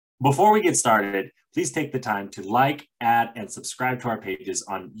Before we get started, please take the time to like, add, and subscribe to our pages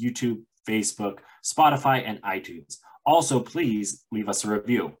on YouTube, Facebook, Spotify, and iTunes. Also, please leave us a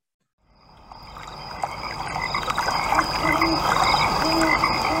review.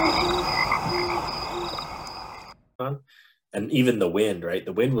 And even the wind, right?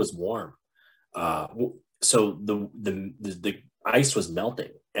 The wind was warm. So the ice was melting,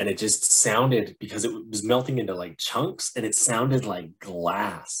 and it just sounded, because it was melting into like chunks, and it sounded like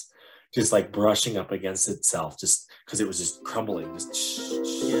glass just like brushing up against itself, just because it was just crumbling. Just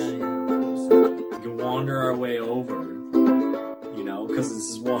we can wander our way over, because this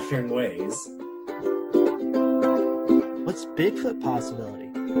is Wandering Ways. What's Bigfoot possibility?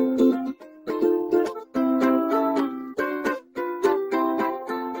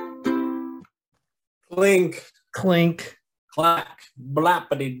 Clink, Clink. clack,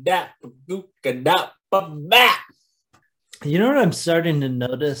 blappity dap, gooka dap, bat. You know what I'm starting to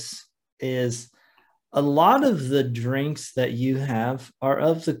notice is a lot of the drinks that you have are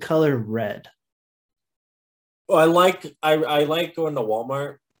of the color red. Well, I like going to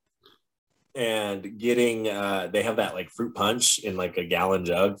Walmart and getting they have that like fruit punch in like a gallon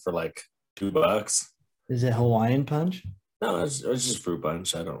jug for like $2. Is it Hawaiian Punch? No, it's just fruit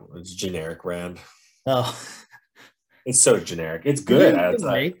punch. It's generic brand. Oh, It's so generic. It's good. Do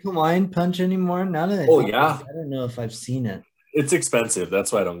they make Hawaiian Punch anymore? Now that I don't know if I've seen it. It's expensive.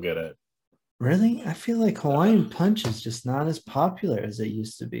 That's why I don't get it. Really? I feel like Hawaiian Punch is just not as popular as it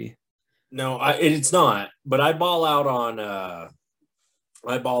used to be. No, it's not. But I ball out on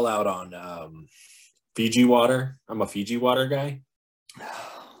Fiji water. I'm a Fiji water guy.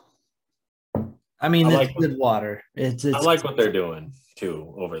 I mean, it's good water. It's I like what they're doing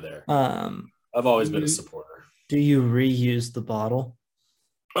too over there. I've always been a supporter. Do you reuse the bottle?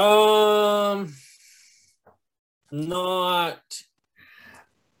 Not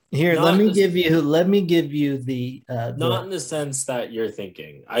here. Let me give you the not in the sense that you're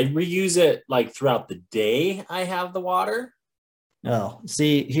thinking. I reuse it like throughout the day. I have the water. Oh,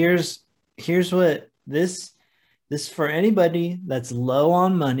 see, here's what this for anybody that's low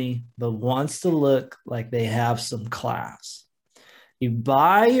on money but wants to look like they have some class. You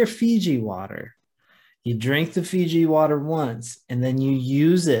buy your Fiji water. You drink the Fiji water once, and then you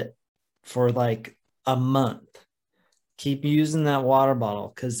use it for like a month. Keep using that water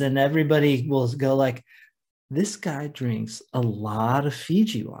bottle, because then everybody will go like, this guy drinks a lot of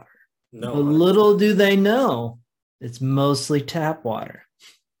Fiji water. No, but little do they know, it's mostly tap water.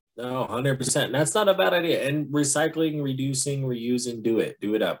 No, 100%. That's not a bad idea. And recycling, reducing, reusing, do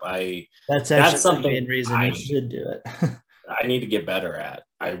it up. That's something the main reason you should do it. I need to get better at.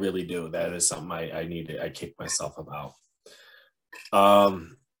 I really do. That is something I kick myself about.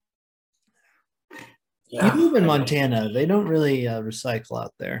 Yeah, you live in Montana. They don't really recycle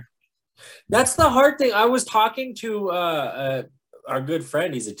out there. That's the hard thing. I was talking to our good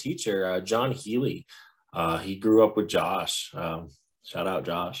friend. He's a teacher, John Healy. He grew up with Josh. Shout out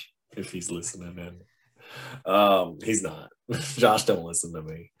Josh if he's listening in. He's not. Josh don't listen to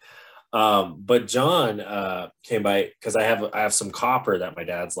me. But John came by because I have some copper that my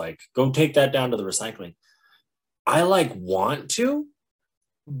dad's like, go take that down to the recycling. I want to,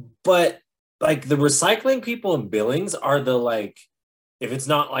 but like the recycling people in Billings are the like, if it's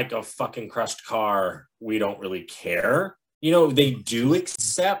not like a fucking crushed car, we don't really care. They do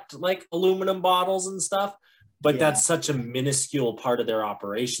accept like aluminum bottles and stuff, but that's such a minuscule part of their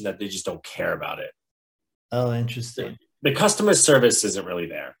operation that they just don't care about it. Oh, interesting. The customer service isn't really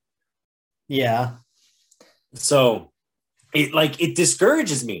there. Yeah. So it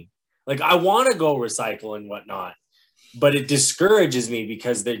discourages me. Like I want to go recycle and whatnot, but it discourages me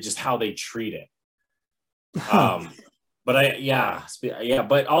because they're just how they treat it.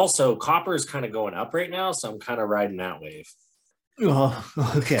 But also copper is kind of going up right now, so I'm kind of riding that wave. Oh,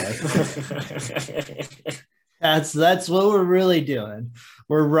 okay. That's what we're really doing.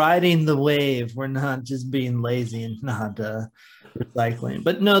 We're riding the wave. We're not just being lazy and not recycling.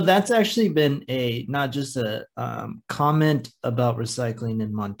 But no, that's actually been not just a comment about recycling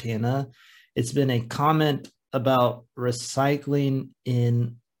in Montana. It's been a comment about recycling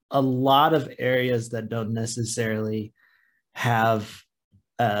in a lot of areas that don't necessarily have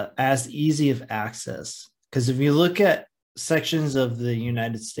as easy of access. Because if you look at sections of the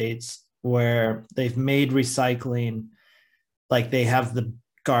United States where they've made recycling, like they have the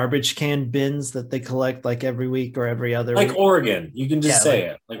garbage can bins that they collect like every week or every other week. Like Oregon. You can just say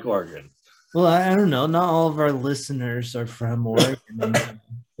it, like Oregon. Well, I don't know. Not all of our listeners are from Oregon.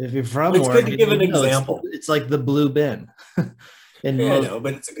 If you're from Oregon, it's good to give an example. It's like the blue bin. I know,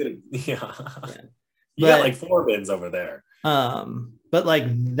 but it's a good, yeah. You got like 4 bins over there. But like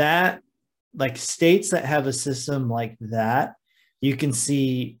that, like states that have a system like that, you can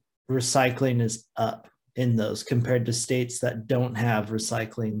see recycling is up in those compared to states that don't have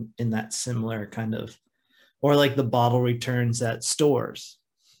recycling in that similar kind of, or like the bottle returns at stores.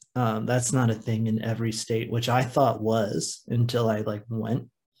 That's not a thing in every state, which I thought was until I like went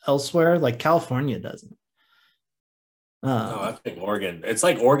elsewhere. Like California doesn't. No, I think Oregon. It's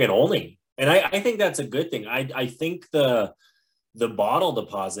like Oregon only, and I think that's a good thing. I think the bottle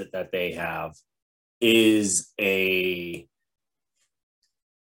deposit that they have is a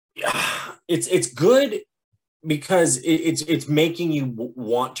it's good because it's making you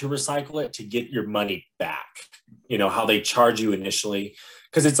want to recycle it to get your money back. You know how they charge you initially,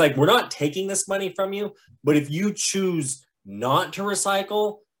 because it's like, we're not taking this money from you, but if you choose not to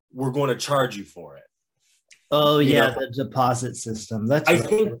recycle, we're going to charge you for it. Oh You yeah, know, the deposit system. That's I right.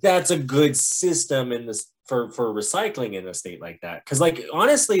 think that's a good system in this for recycling in a state like that. Because like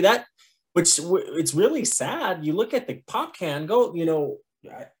honestly, that which it's really sad. You look at the pop can, go, you know,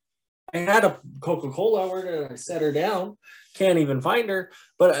 I had a Coca-Cola. Where did I set her down? Can't even find her.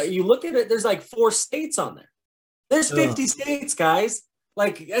 But you look at it, there's like 4 states on there. There's 50 states, guys.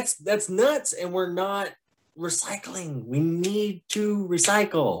 Like that's nuts, and we're not recycling. We need to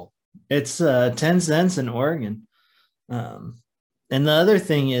recycle. It's 10 cents in Oregon. And the other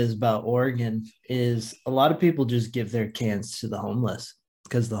thing is about Oregon is a lot of people just give their cans to the homeless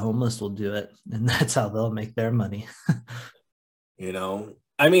because the homeless will do it, and that's how they'll make their money. You know,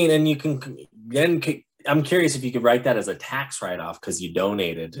 I mean, and you can then. I'm curious if you could write that as a tax write-off because you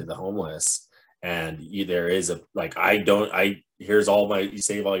donated to the homeless, and there is a like here's all my, you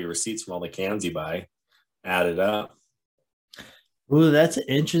save all your receipts from all the cans you buy, add it up. Ooh, that's an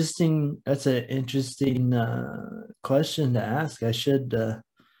interesting. That's an interesting question to ask. I should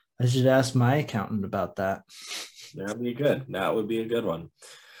ask my accountant about that. That'd be good. That would be a good one.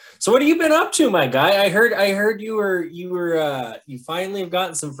 So what have you been up to, my guy? I heard you finally have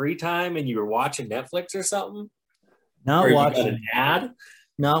gotten some free time and you were watching Netflix or something? Not Or you got watching. an ad?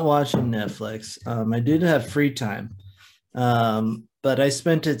 Not watching Netflix. I did have free time, but I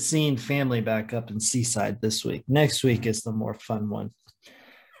spent it seeing family back up in Seaside this week. Next week is the more fun one.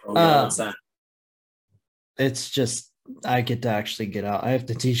 Oh yeah, what's that? It's just I get to actually get out. I have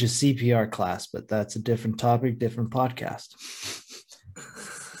to teach a CPR class, but that's a different topic, different podcast.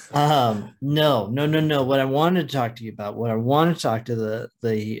 No. What I want to talk to you about, what I want to talk to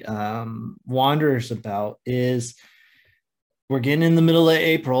the wanderers about is we're getting in the middle of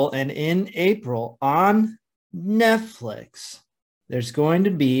April, and in April on Netflix, there's going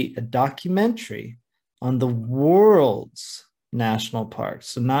to be a documentary on the world's national parks.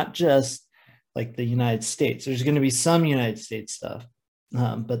 So not just like the United States. There's going to be some United States stuff,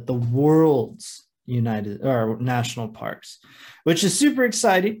 but the world's United or national parks, which is super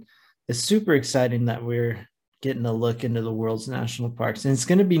exciting. It's super exciting that we're getting a look into the world's national parks, and it's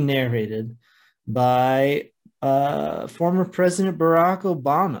going to be narrated by former President Barack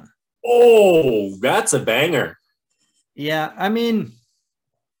Obama. Oh, that's a banger. Yeah, I mean,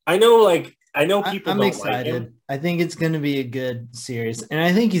 I know people I'm don't excited. like him. I think it's going to be a good series, and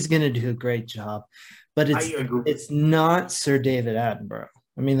I think he's going to do a great job. But I agree. it's not Sir David Attenborough.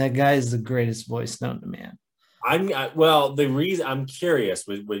 I mean, that guy is the greatest voice known to man. Well, the reason I'm curious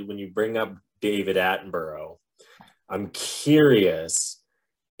when you bring up David Attenborough, I'm curious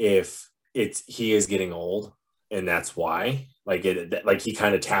if he is getting old and that's why, like he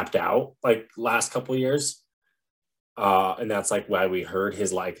kind of tapped out like last couple of years, and that's like why we heard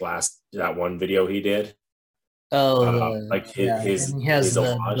his that one video he did. Like his and he has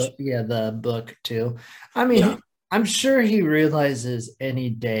the book too. I mean, yeah. I'm sure he realizes any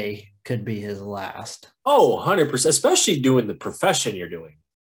day could be his last. Oh, 100%, especially doing the profession you're doing,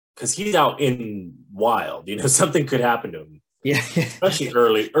 because he's out in wild. You know, something could happen to him. Yeah,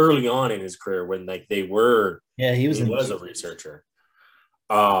 especially early on in his career when like they were. Yeah, he was a researcher.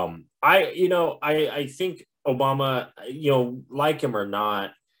 I think Obama, like him or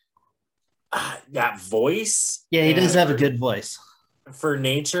not, that voice. Yeah, he does have a good voice. For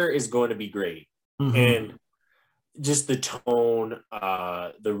nature is going to be great. Mm-hmm. And just the tone,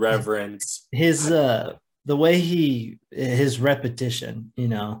 the reverence. The way his repetition,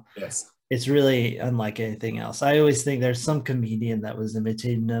 Yes. It's really unlike anything else. I always think there's some comedian that was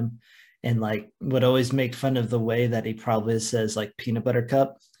imitating him and like would always make fun of the way that he probably says like peanut butter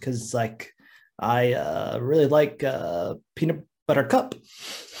cup. Cause it's like, I really like peanut butter cup.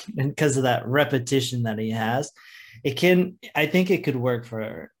 And because of that repetition that he has, I think it could work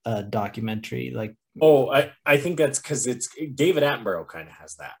for a documentary. Like, I think that's because it's David Attenborough kind of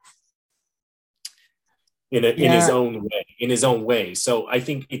has that. in his own way. So I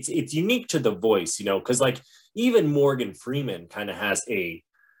think it's unique to The Voice, because like even Morgan Freeman kind of has a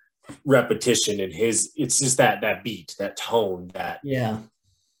repetition in his. It's just that beat, that tone, that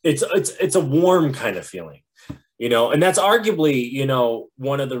it's a warm kind of feeling, and that's arguably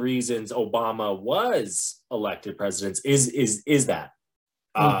one of the reasons Obama was elected president is that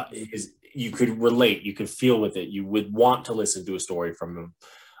is you could relate, you could feel with it, you would want to listen to a story from him.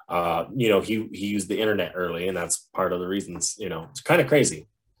 He used the internet early, and that's part of the reasons. It's kind of crazy.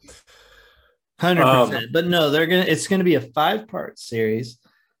 100%. But no, it's gonna be a 5-part series.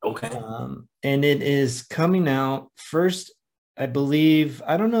 Okay. And it is coming out first, I believe.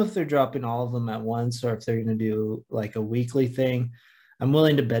 I don't know if they're dropping all of them at once or if they're gonna do like a weekly thing. I'm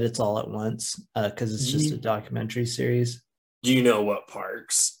willing to bet it's all at once because it's just a documentary series. Do you know what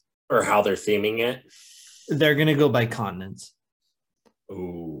parks or how they're theming it? They're gonna go by continents.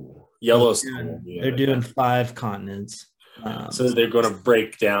 Ooh, Yellowstone. They're doing 5 continents. So they're going to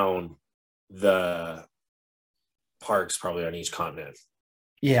break down the parks probably on each continent.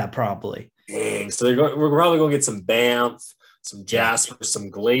 Yeah, probably. Dang. So we're probably going to get some Banff, some Jasper, some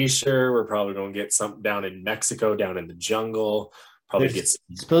Glacier. We're probably going to get some down in Mexico, down in the jungle. Probably There's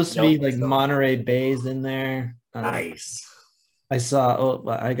supposed to be like Monterey Bay's in there. Nice. I saw.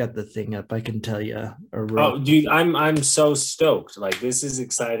 I got the thing up. I can tell you. Dude, I'm so stoked. Like, this is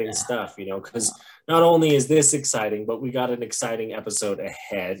exciting stuff, because not only is this exciting, but we got an exciting episode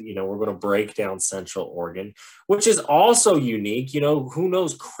ahead. We're going to break down Central Oregon, which is also unique. Who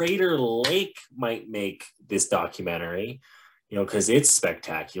knows? Crater Lake might make this documentary, because it's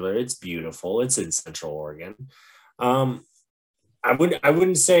spectacular. It's beautiful. It's in Central Oregon. I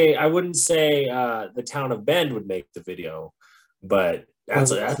wouldn't say the town of Bend would make the video. But that's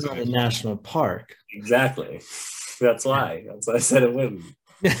not a national park. Exactly. That's why I said it wouldn't.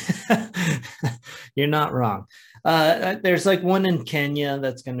 You're not wrong. There's like one in Kenya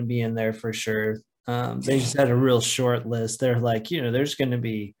that's going to be in there for sure. They just had a real short list. They're like, there's going to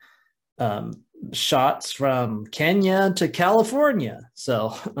be shots from Kenya to California.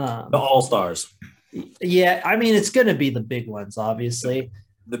 So the all-stars. Yeah, I mean, it's going to be the big ones, obviously.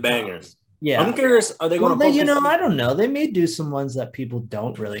 The bangers. Yeah, I'm curious. Are they going to? I don't know. They may do some ones that people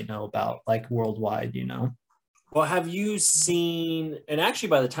don't really know about, like worldwide. Well, have you seen? And actually,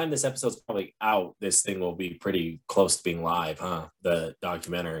 by the time this episode's probably out, this thing will be pretty close to being live, huh? The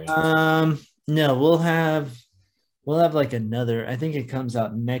documentary. No, we'll have like another. I think it comes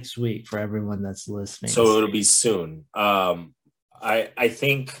out next week for everyone that's listening. So it'll be soon. I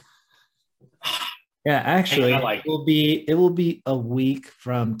think. Yeah, actually, it will be a week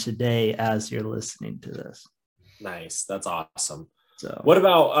from today as you're listening to this. Nice, that's awesome. So, what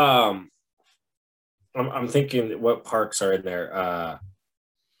about I'm thinking what parks are in there.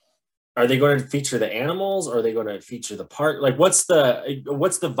 Are they going to feature the animals, or are they going to feature the park? Like, what's the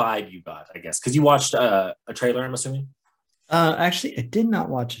vibe you got? I guess because you watched a trailer, I'm assuming. Actually, I did not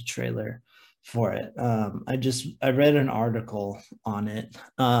watch a trailer for it. I read an article on it,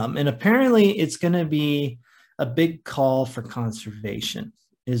 and apparently it's going to be a big call for conservation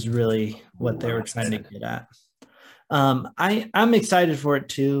is really what they were trying to get at. I'm excited for it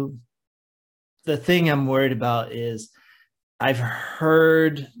too. The thing I'm worried about is I've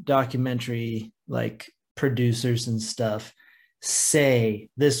heard documentary like producers and stuff say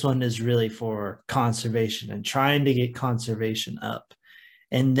this one is really for conservation and trying to get conservation up,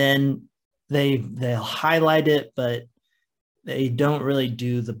 and then they'll highlight it, but they don't really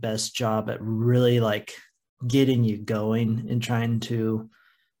do the best job at really like getting you going and trying to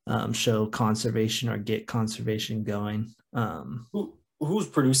show conservation or get conservation going. Who's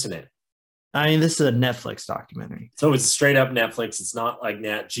producing it? I mean, this is a Netflix documentary. So it's straight up Netflix. It's not like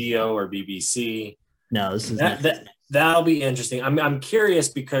Nat Geo or BBC. No, this is that'll be interesting. I'm curious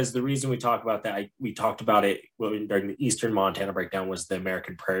because the reason we talk about that, we talked about it during the Eastern Montana breakdown, was the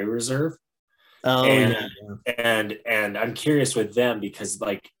American Prairie Reserve. Oh, and I'm curious with them because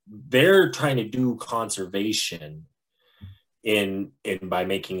like they're trying to do conservation in by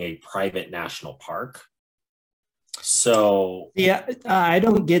making a private national park. So yeah, I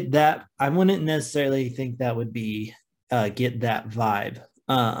don't get that. I wouldn't necessarily think that would be get that vibe,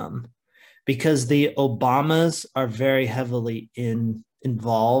 because the Obamas are very heavily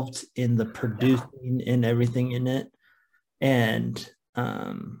involved in the producing and everything in it, and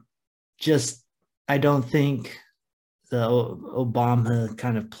just I don't think the Obama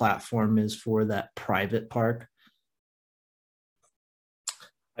kind of platform is for that private park.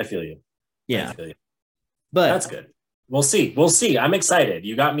 I feel you. Yeah. I feel you. But that's good. We'll see. I'm excited.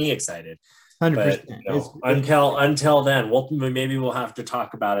 You got me excited. 100%. But, until then, maybe we'll have to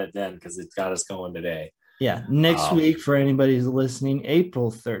talk about it then because it's got us going today. Yeah, next Um, week for anybody who's listening,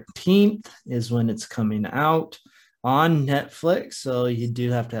 April 13th is when it's coming out on Netflix. So you do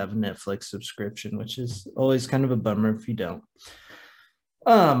have to have a Netflix subscription, which is always kind of a bummer if you don't.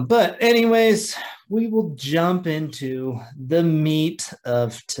 But anyways, we will jump into the meat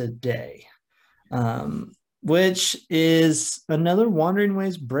of today, which is another Wandering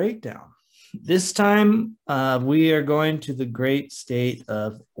Ways breakdown. This time, we are going to the great state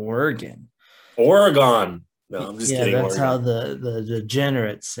of Oregon. Oregon. No, I'm just Yeah, kidding. that's Oregon. how the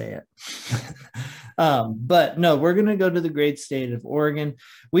degenerates say it. But no, we're gonna go to the great state of Oregon.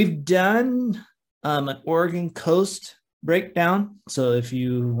 We've done an Oregon coast breakdown. So if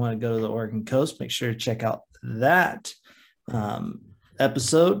you want to go to the Oregon coast, make sure to check out that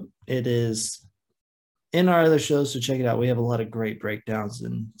episode. It is in our other shows, so check it out. We have a lot of great breakdowns,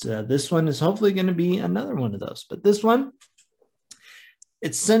 and this one is hopefully going to be another one of those. But this one,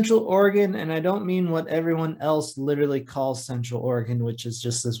 it's Central Oregon, and I don't mean what everyone else literally calls Central Oregon, which is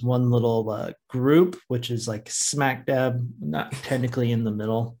just this one little group, which is like smack dab, not technically in the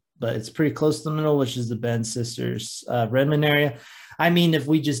middle, but it's pretty close to the middle, which is the Bend Sisters, Redmond area. I mean, if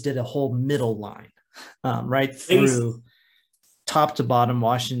we just did a whole middle line, right through top to bottom,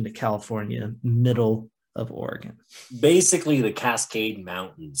 Washington to California, middle of Oregon. Basically the Cascade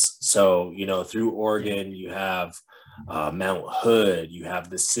Mountains. So, through Oregon, you have Mount Hood, you have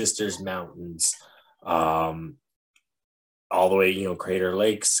the Sisters Mountains, all the way, Crater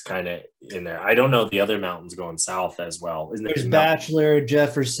Lake's kind of in there. I don't know the other mountains going south as well. There's Bachelor,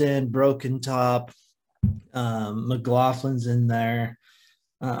 Jefferson, Broken Top, McLaughlin's in there.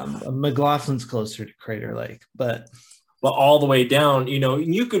 McLaughlin's closer to Crater Lake, but all the way down,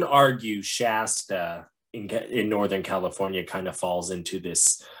 you can argue Shasta in Northern California kind of falls into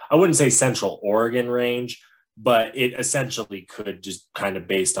this, I wouldn't say Central Oregon range, but it essentially could, just kind of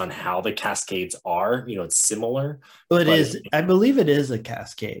based on how the Cascades are, it's similar. But I believe it is a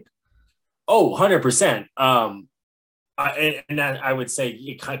cascade. Oh, 100%. I would say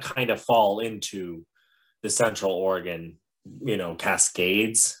you kind of fall into the Central Oregon,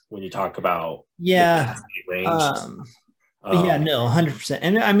 Cascades when you talk about range. Yeah, no, 100%.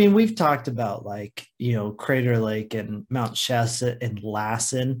 And I mean, we've talked about Crater Lake and Mount Shasta and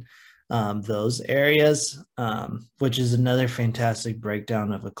Lassen, those areas, which is another fantastic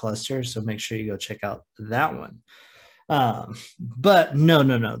breakdown of a cluster. So make sure you go check out that one. But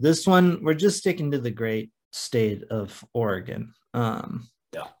no. This one, we're just sticking to the great state of Oregon. Yeah.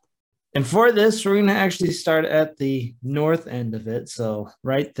 And for this, we're going to actually start at the north end of it. So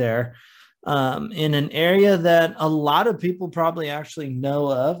right there, in an area that a lot of people probably actually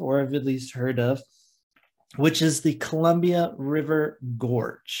know of or have at least heard of, which is the Columbia River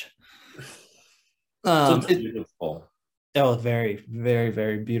Gorge. It's beautiful. Very, very,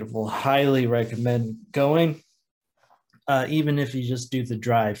 very beautiful. Highly recommend going, even if you just do the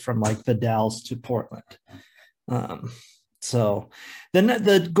drive from the Dalles to Portland. So then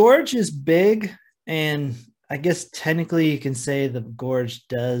the gorge is big, and I guess technically you can say the gorge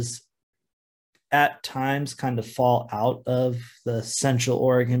does at times kind of fall out of the Central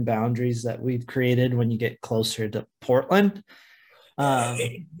Oregon boundaries that we've created when you get closer to Portland.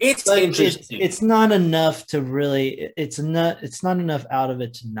 It's interesting. It's not enough to really, it's not enough out of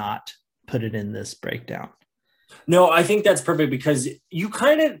it to not put it in this breakdown. No, I think that's perfect, because you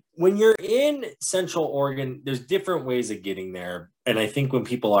when you're in Central Oregon, there's different ways of getting there. And I think when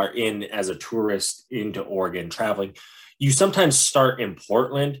people are in as a tourist into Oregon traveling, you sometimes start in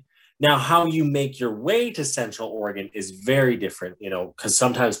Portland. Now, how you make your way to Central Oregon is very different, because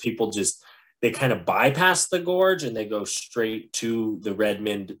sometimes people they kind of bypass the gorge and they go straight to the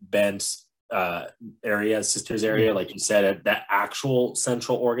Redmond Bend area, Sisters area, like you said, at that actual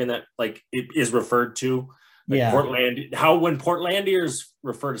Central Oregon that it is referred to. Portland, when Portlandiers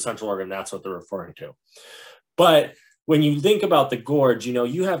refer to Central Oregon, that's what they're referring to. But when you think about the gorge,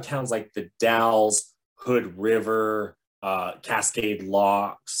 you have towns like the Dalles, Hood River, Cascade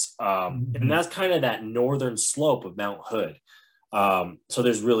Locks, and that's kind of that northern slope of Mount Hood. So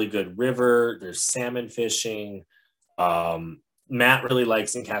there's really good river, there's salmon fishing. Matt really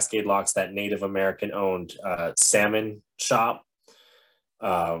likes in Cascade Locks that Native American owned salmon shop.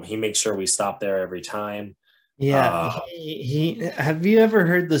 He makes sure we stop there every time. Yeah. He have you ever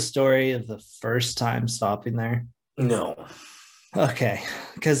heard the story of the first time stopping there? No. Okay,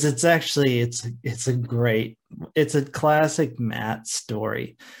 because it's actually it's a classic Matt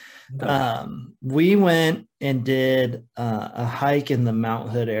story. We went and did a hike in the Mount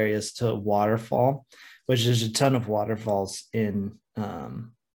Hood areas to a waterfall, which is a ton of waterfalls in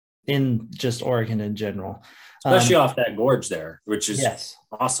just Oregon in general, especially off that gorge there, which is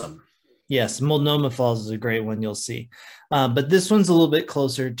awesome. Yes, Multnomah Falls is a great one you'll see. But this one's a little bit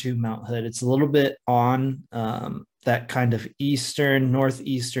closer to Mount Hood. It's a little bit on that kind of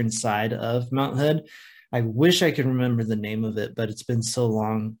northeastern side of Mount Hood. I wish I could remember the name of it, but it's been so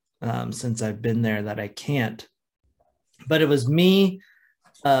long since I've been there that I can't. But it was me,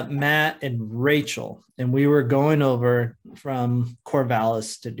 Matt, and Rachel, and we were going over from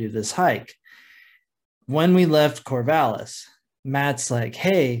Corvallis to do this hike. When we left Corvallis, Matt's like,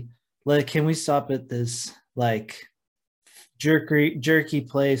 "Hey, can we stop at this like jerky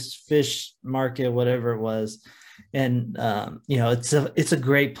place, fish market, whatever it was?" And it's a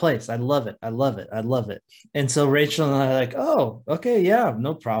great place. I love it. I love it. I love it. And so Rachel and I are like, "Oh, okay, yeah,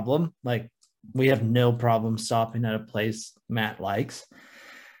 no problem." Like, we have no problem stopping at a place Matt likes.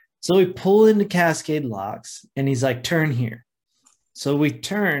 So we pull into Cascade Locks, and he's like, "Turn here." So we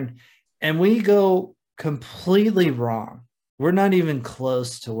turn, and we go completely wrong. We're not even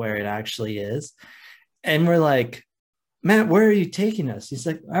close to where it actually is. And we're like, "Matt, where are you taking us?" He's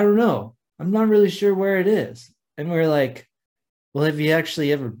like, "I don't know. I'm not really sure where it is." And we're like, "Well, have you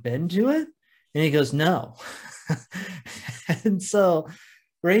actually ever been to it?" And he goes, "No." And so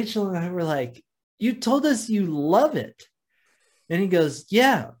Rachel and I were like, "You told us you love it." And he goes,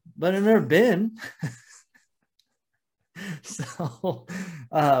 "Yeah, but I've never been." So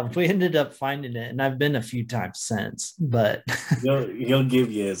we ended up finding it, and I've been a few times since. But He'll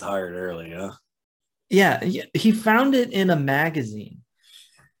give you his heart early, huh? yeah, he found it in a magazine,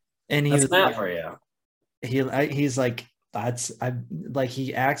 and he That's was Matt for you. he's like, "That's I like."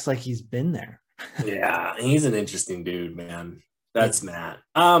 He acts like he's been there. Yeah, he's an interesting dude, man. That's Yeah.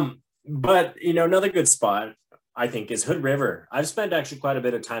 Matt. But another good spot I think is Hood River. I've spent actually quite a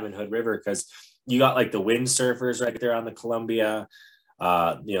bit of time in Hood River because you got like the windsurfers right there on the Columbia,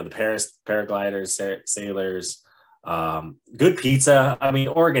 the Paris paragliders, sailors, good pizza. I mean,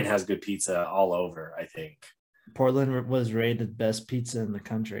 Oregon has good pizza all over, I think. Portland was rated best pizza in the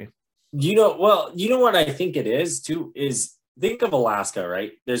country. Well, you know what I think it is too is think of Alaska,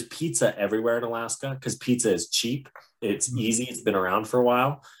 right? There's pizza everywhere in Alaska because pizza is cheap. It's easy. It's been around for a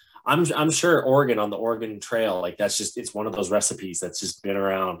while. I'm sure Oregon on the Oregon Trail, like it's one of those recipes that's just been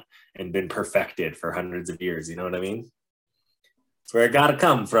around and been perfected for hundreds of years. You know what I mean? It's where it got to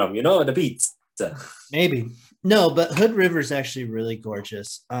come from, the pizza. Maybe. No, but Hood River is actually really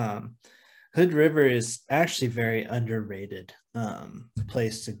gorgeous. Hood River is actually very underrated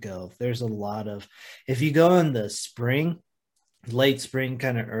place to go. There's a lot of, if you go in the spring, late spring,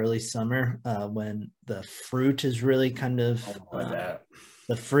 kind of early summer, when the fruit is really kind of,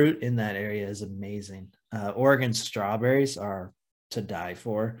 the fruit in that area is amazing. Oregon strawberries are to die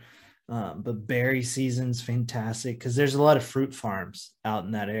for. But berry season's fantastic because there's a lot of fruit farms out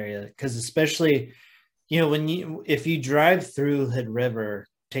in that area. Because especially, if you drive through Hood River,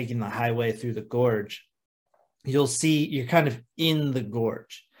 taking the highway through the gorge, you'll see you're kind of in the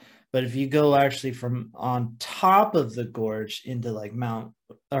gorge. But if you go actually from on top of the gorge into like Mount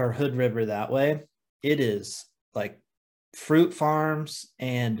or Hood River that way, it is like fruit farms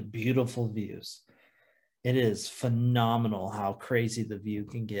and beautiful views. It is phenomenal how crazy the view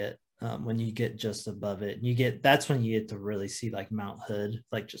can get when you get just above it. And that's when you get to really see like Mount Hood,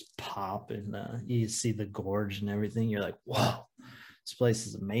 like just pop, and you see the gorge and everything. You're like, whoa, this place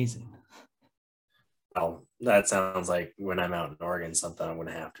is amazing. Well, that sounds like when I'm out in Oregon, something I'm going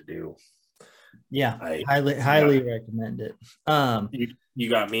to have to do. Yeah, highly recommend it. You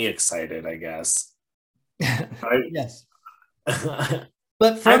got me excited, I guess. Yes.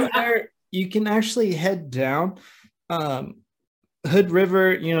 But from there, you can actually head down. Hood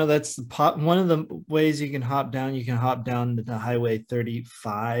River, that's one of the ways you can hop down. You can hop down to the Highway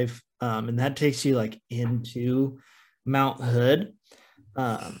 35, and that takes you like into Mount Hood,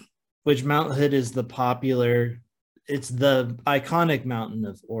 which Mount Hood is it's the iconic mountain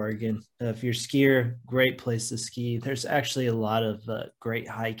of Oregon. If you're a skier, great place to ski. There's actually a lot of great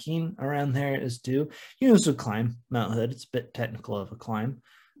hiking around there as too. You can also climb Mount Hood. It's a bit technical of a climb,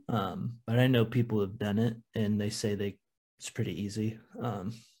 but I know people have done it, and they say it's pretty easy.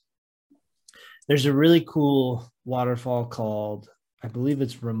 There's a really cool waterfall called, I believe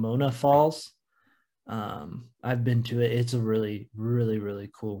it's Ramona Falls. I've been to it. It's a really, really, really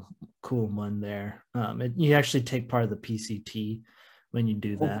cool one there. You actually take part of the PCT when you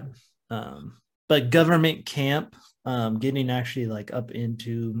do that. But government camp, getting actually like up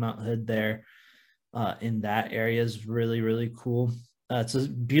into Mount Hood there, in that area is really, really cool. It's a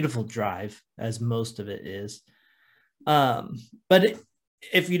beautiful drive, as most of it is. But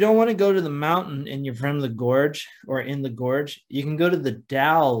if you don't want to go to the mountain and you're from the gorge or in the gorge, you can go to the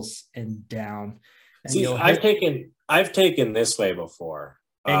Dalles and down. And see, I've taken this way before.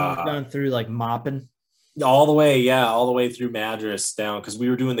 And you've Uh, gone through like Moppin. all the way, yeah, all the way through Madras down because we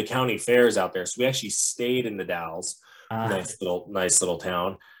were doing the county fairs out there. So we actually stayed in the Dalles, Uh, nice little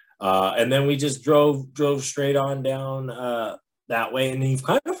town. And then we just drove straight on down that way, and you've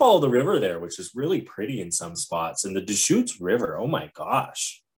kind of followed the river there, which is really pretty in some spots. And the Deschutes River, oh my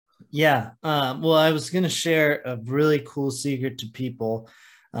gosh. yeah. Well, I was going to share a really cool secret to people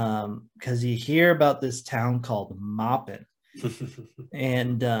because you hear about this town called Moppin.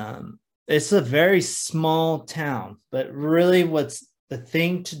 And it's a very small town, but really what's the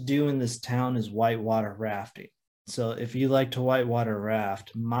thing to do in this town is whitewater rafting. So if you like to whitewater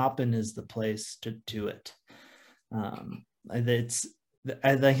raft, Moppin is the place to do it. It's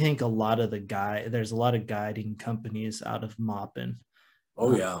I think a lot of there's a lot of guiding companies out of Moppin.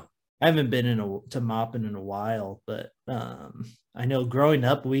 Oh yeah. I haven't been to Moppin in a while, but I know growing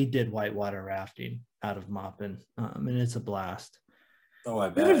up we did whitewater rafting out of Moppin, and it's a blast. Oh, I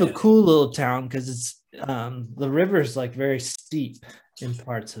Kind of a bet. cool little town because it's the river is like very steep in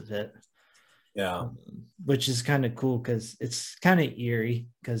parts of it, Yeah. which is kind of cool because it's kind of eerie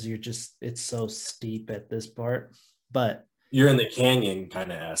because it's so steep at this part. But You're in the canyon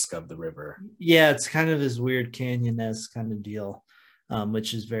kind of esque of the river. yeah, it's kind of this weird canyon-esque kind of deal,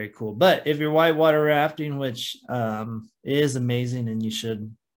 which is very cool. But if you're whitewater rafting, which is amazing, and you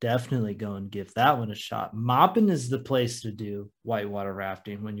should definitely go and give that one a shot. Moppin is the place to do whitewater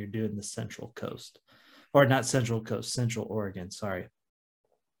rafting when you're doing the Central Coast, or not Central Coast, Central Oregon. Sorry.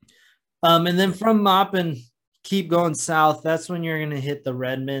 And then from Moppin, keep going south. That's when you're going to hit the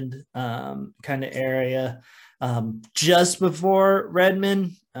Redmond kind of area. Just before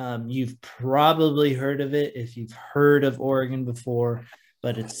Redmond, you've probably heard of it if you've heard of Oregon before,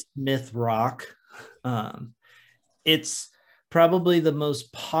 but it's Smith Rock. It's probably the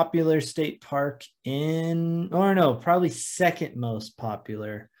most popular state park probably second most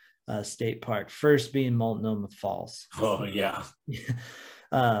popular state park, first being Multnomah Falls. Oh yeah.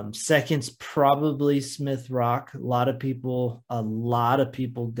 Second's probably Smith Rock. A lot of people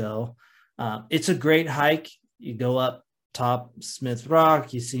go. It's a great hike. You go up top Smith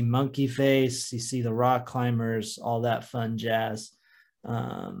Rock, you see Monkey Face, you see the rock climbers, all that fun jazz.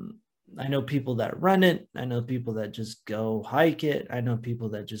 I know people that run it. I know people that just go hike it. I know people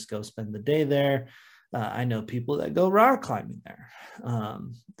that just go spend the day there. I know people that go rock climbing there.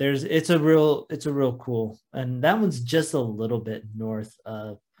 It's a real cool, and that one's just a little bit north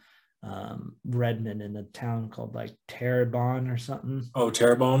of Redmond in a town called like Terrebonne or something. Oh,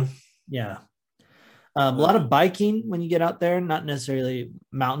 Terrebonne. Yeah. A lot of biking when you get out there, not necessarily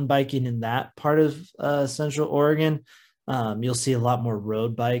mountain biking in that part of Central Oregon. You'll see a lot more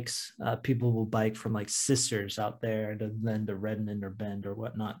road bikes. People will bike from like Sisters out there to then to Redmond or Bend or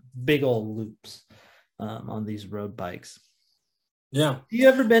whatnot. Big old loops on these road bikes. Yeah. Have you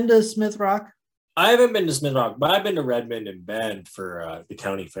ever been to Smith Rock? I haven't been to Smith Rock, but I've been to Redmond and Bend for the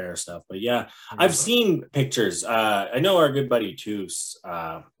county fair stuff. But yeah, I've seen pictures. I know our good buddy Toos.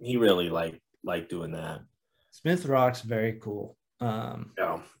 He really like doing that. Smith Rock's very cool.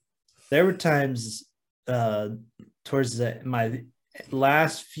 Yeah. There were times towards my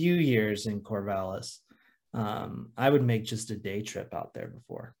last few years in Corvallis, I would make just a day trip out there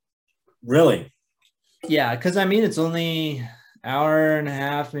before. Really? Yeah, because I mean it's only hour and a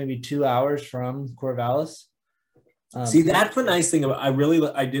half, maybe 2 hours from Corvallis. See, that's the nice thing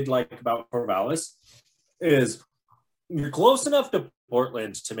I did like about Corvallis is you're close enough to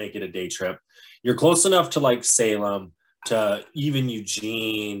Portland to make it a day trip. You're close enough to like Salem, to even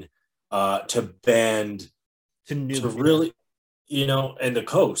Eugene, to Bend, to really, and the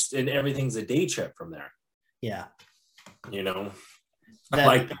coast, and everything's a day trip from there. Yeah.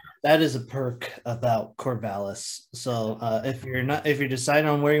 That is a perk about Corvallis. So if you're deciding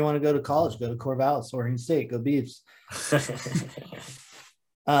on where you want to go to college, go to Corvallis, Oregon State, go Beavs.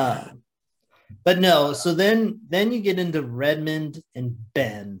 But no, so then you get into Redmond and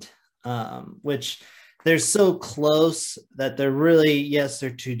Bend, which they're so close that they're really, yes, they're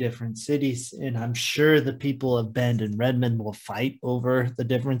two different cities. And I'm sure the people of Bend and Redmond will fight over the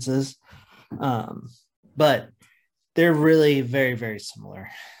differences. But they're really very, very similar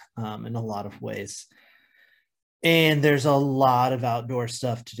in a lot of ways. And there's a lot of outdoor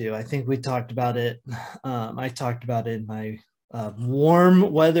stuff to do. I think we talked about it. I talked about it in my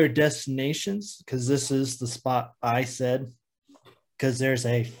warm weather destinations, because this is the spot I said, because there's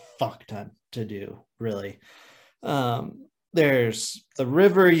a fuck ton to do, really. there's the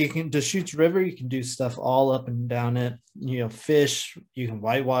river. You can Deschutes River. You can do stuff all up and down it. Fish. You can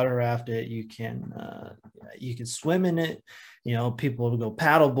whitewater raft it. You can swim in it. People will go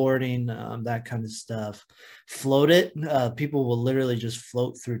paddle boarding, that kind of stuff. Float it. People will literally just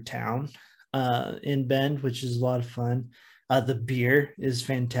float through town in Bend, which is a lot of fun. The beer is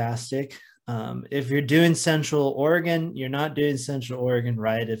fantastic. If you're doing Central Oregon, you're not doing Central Oregon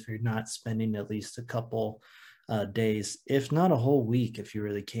right if you're not spending at least a couple days, if not a whole week, if you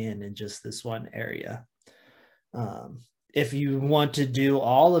really can, in just this one area. If you want to do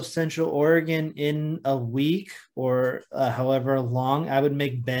all of Central Oregon in a week or however long, I would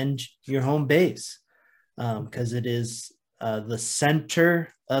make Bend your home base because it is the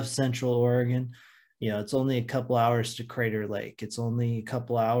center of Central Oregon. It's only a couple hours to Crater Lake. It's only a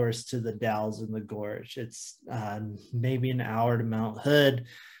couple hours to the Dalles and the Gorge. It's maybe an hour to Mount Hood.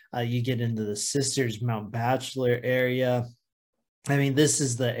 You get into the Sisters, Mount Bachelor area. I mean, this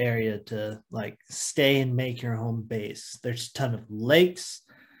is the area to stay and make your home base. There's a ton of lakes.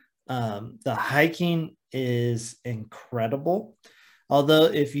 The hiking is incredible. Although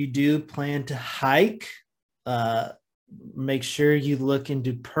if you do plan to hike, make sure you look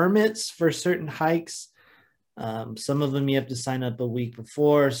into permits for certain hikes. Some of them you have to sign up a week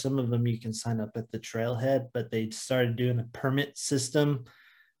before. Some of them you can sign up at the trailhead, but they started doing a permit system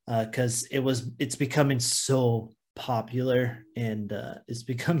because it's becoming so popular and it's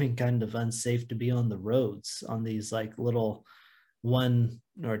becoming kind of unsafe to be on the roads on these little one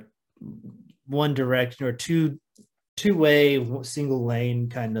direction or two-way single lane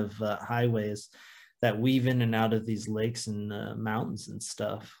kind of highways that weave in and out of these lakes and mountains and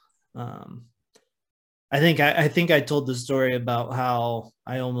stuff. I think I told the story about how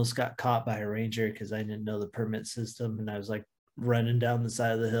I almost got caught by a ranger because I didn't know the permit system and I was running down the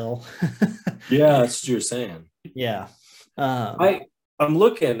side of the hill. Yeah, that's what you're saying. Yeah. I'm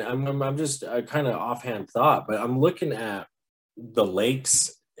looking. I'm just a kind of offhand thought, but I'm looking at the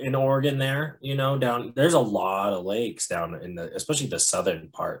lakes in Oregon. There, down there's a lot of lakes down in especially the southern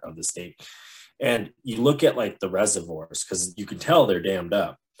part of the state. And you look at the reservoirs because you can tell they're dammed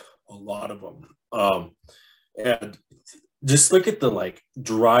up, a lot of them. And just look at the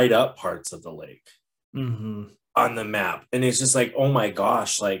dried up parts of the lake on the map, and it's just oh my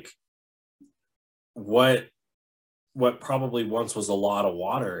gosh, what probably once was a lot of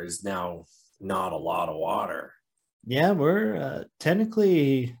water is now not a lot of water. Yeah, we're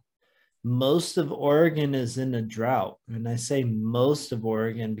technically most of Oregon is in a drought. And I say most of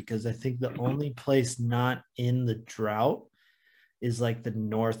Oregon because I think the only place not in the drought is the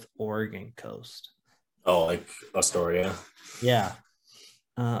North Oregon coast. Oh, Astoria. Yeah.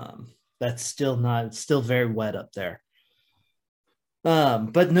 That's it's still very wet up there.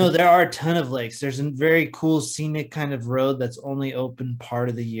 But no, there are a ton of lakes. There's a very cool scenic kind of road that's only open part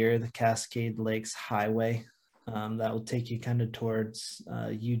of the year, the Cascade Lakes Highway. That will take you kind of towards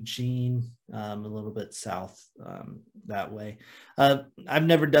Eugene, a little bit south that way. I've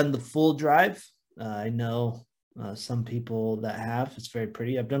never done the full drive. I know some people that have. It's very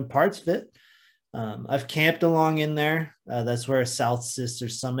pretty. I've done parts of it. I've camped along in there. That's where South Sister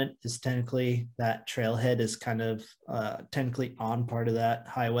Summit is technically. That trailhead is kind of technically on part of that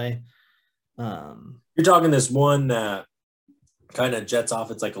highway. You're talking this one that kind of jets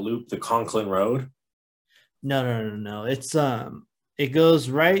off. It's like a loop, the Conklin Road. No. It's it goes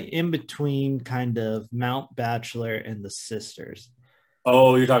right in between kind of Mount Bachelor and the Sisters.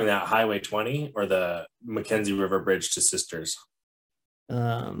 Oh, you're talking that Highway 20 or the Mackenzie River Bridge to Sisters?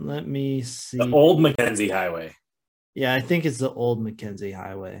 Let me see. The old Mackenzie Highway. Yeah, I think it's the old Mackenzie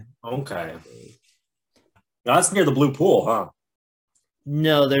Highway. Okay. Now, that's near the Blue Pool, huh?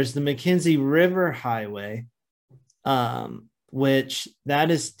 No, there's the Mackenzie River Highway, which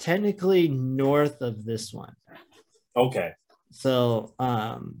that is technically north of this one. Okay. So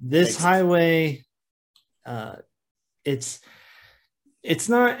this highway, it's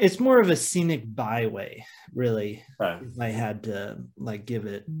more of a scenic byway, really. Right. If I had to give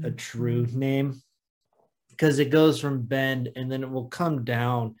it a true name, because it goes from Bend and then it will come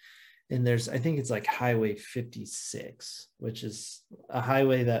down, and I think it's Highway 56, which is a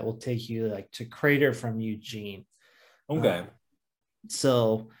highway that will take you to Crater from Eugene. Okay.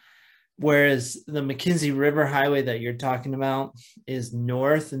 So whereas the Mackenzie River Highway that you're talking about is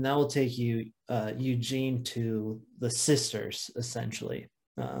north, and that will take you Eugene to the Sisters, essentially.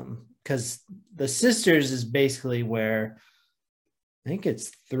 Because the Sisters is basically where I think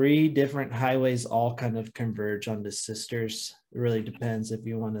it's 3 different highways all kind of converge on the Sisters. It really depends if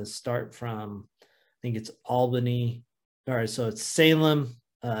you want to start from, I think it's Albany. All right, so it's Salem.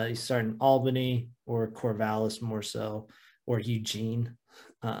 You start in Albany or Corvallis more so. or Eugene.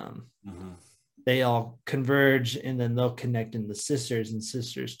 Mhm. They all converge, and then they'll connect in the Sisters and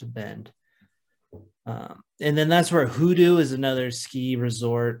Sisters to Bend. And then that's where Hoodoo is another ski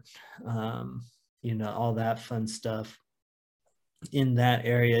resort. All that fun stuff in that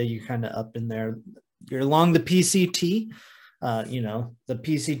area. You're kind of up in there. You're along the PCT. The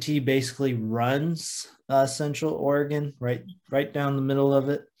PCT basically runs Central Oregon, right down the middle of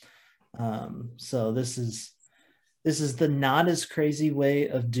it. So this is the not as crazy way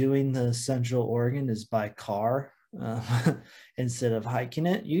of doing the Central Oregon is by car instead of hiking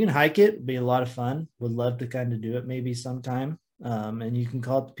it. You can hike it, it'd be a lot of fun. Would love to kind of do it maybe sometime. And you can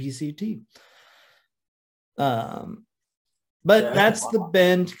call it the PCT. But that's the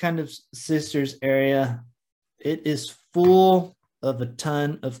Bend kind of Sisters area. It is full of a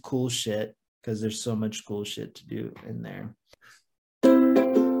ton of cool shit because there's so much cool shit to do in there.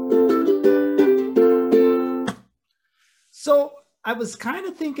 So I was kind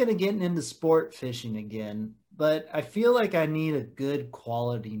of thinking of getting into sport fishing again, but I feel like I need a good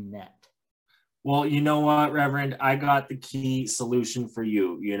quality net. Well, you know what, Reverend? I got the key solution for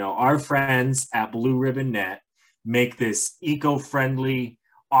you. Our friends at Blue Ribbon Net make this eco-friendly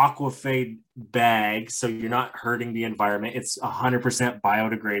aquafade bag, so you're not hurting the environment. It's 100%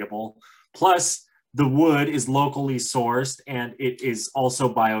 biodegradable. Plus, the wood is locally sourced, and it is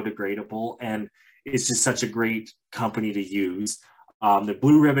also biodegradable, and it's just such a great company to use. The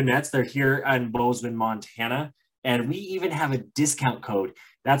Blue Ribbon Nets, they're here in Bozeman, Montana, and we even have a discount code.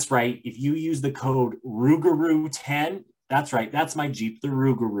 That's right. If you use the code Rougarou10, that's right. That's my Jeep, the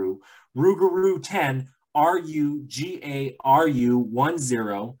Rougarou. Rougarou10,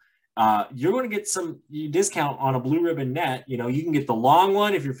 RUGARU10. You're going to get some discount on a Blue Ribbon net. You can get the long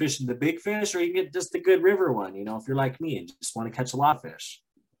one if you're fishing the big fish, or you can get just the good river one, if you're like me and just want to catch a lot of fish.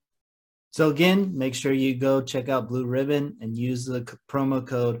 So again, make sure you go check out Blue Ribbon and use the promo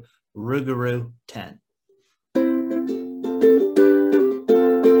code Rougarou10.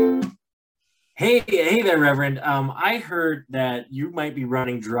 Hey there, Reverend. I heard that you might be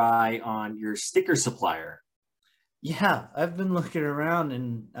running dry on your sticker supplier. Yeah, I've been looking around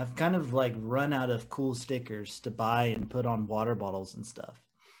and I've kind of run out of cool stickers to buy and put on water bottles and stuff.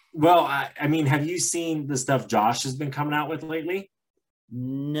 Well, I mean, have you seen the stuff Josh has been coming out with lately?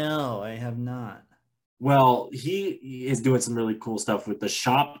 No, I have not. Well, he is doing some really cool stuff with the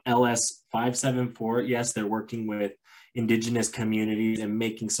Shop LS 574. Yes, they're working with indigenous communities and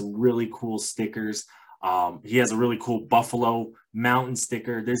making some really cool stickers. He has a really cool Buffalo Mountain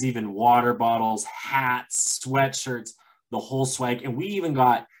sticker. There's even water bottles, hats, sweatshirts, the whole swag. And we even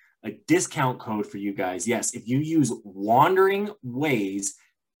got a discount code for you guys. Yes, if you use Wandering Ways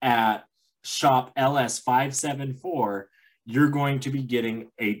at Shop LS 574, you're going to be getting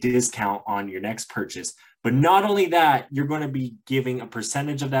a discount on your next purchase. But not only that, you're going to be giving a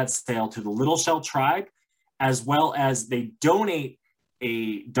percentage of that sale to the Little Shell Tribe, as well as they donate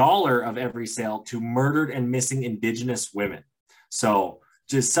 $1 of every sale to murdered and missing Indigenous women. So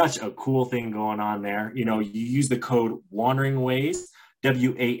just such a cool thing going on there. You use the code Wandering Ways,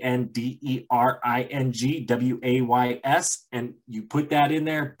 WANDERING WAYS, and you put that in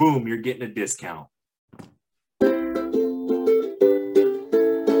there, boom, you're getting a discount.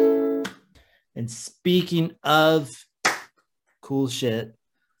 And speaking of cool shit,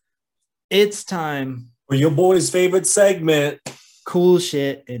 it's time for your boy's favorite segment, cool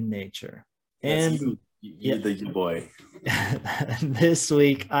shit in nature. That's and you're the boy. This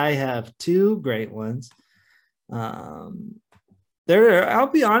week I have two great ones. I'll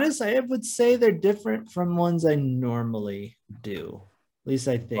be honest, I would say they're different from ones I normally do. At least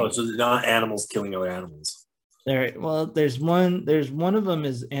I think. Oh, so they're not animals killing other animals. There's one of them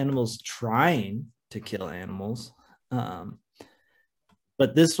is animals trying to kill animals.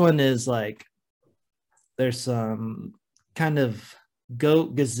 But this one is there's some kind of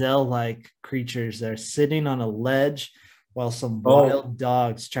goat gazelle-like creatures that are sitting on a ledge while some wild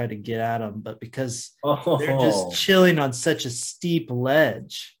dogs try to get at them. But because they're just chilling on such a steep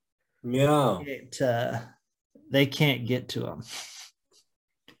ledge, they can't get to them.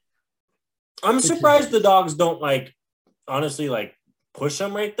 I'm surprised the dogs don't honestly push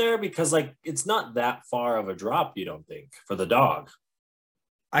them right there, because it's not that far of a drop, you don't think, for the dog?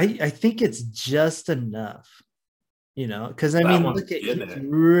 I think it's just enough, because I mean, look at, he's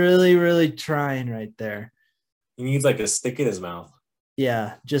really, really trying right there. He needs a stick in his mouth.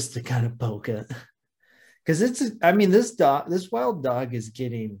 Yeah, just to kind of poke it. Because this wild dog is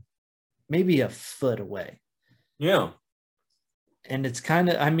getting maybe a foot away. Yeah. And it's kind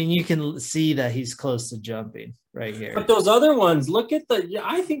of, you can see that he's close to jumping right here. But those other ones,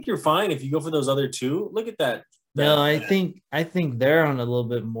 I think you're fine if you go for those other two. Look at that No, I think they're on a little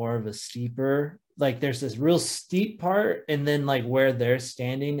bit more of a steeper. Like there's this real steep part, and then like where they're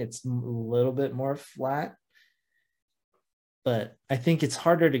standing, it's a little bit more flat. But I think it's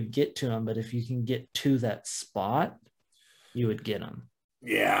harder to get to them. But if you can get to that spot, you would get them.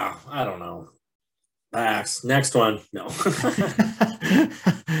 Yeah, I don't know. Pass. Next one. No.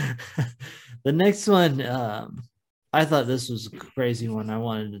 The next one, I thought this was a crazy one. I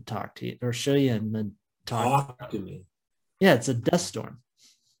wanted to talk to you or show you and then talk. Talk to me. Yeah, it's a dust storm.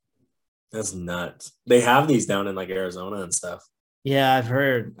 That's nuts. They have these down in like Arizona and stuff. Yeah, I've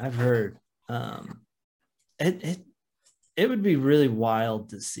heard. I've heard. Um, it would be really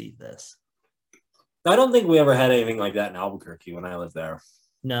wild to see this. I don't think we ever had anything like that in Albuquerque when I lived there.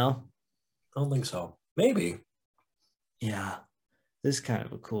 No, I don't think so. Maybe. yeah, this is kind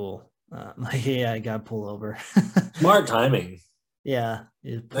of a cool. Like, yeah, I got to pull over. Smart timing. Yeah,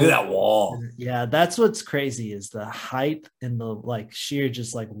 Look at that wall. yeah, that's what's crazy is the height and the like sheer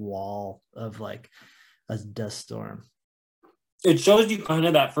just like wall of like a dust storm. It shows you kind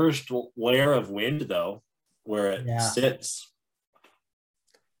of that first layer of wind, though, where it Yeah. sits.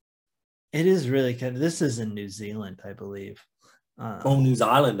 It is really kind of. This is in New Zealand, I believe. New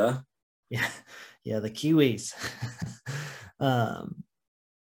Zealand, huh? Yeah, yeah, the Kiwis.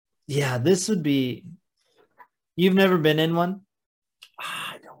 Yeah, this would be. You've never been in one?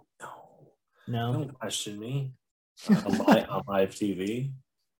 I don't know. No. Don't question me. On live TV.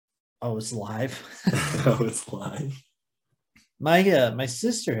 Oh, it's live. Oh, it's live. My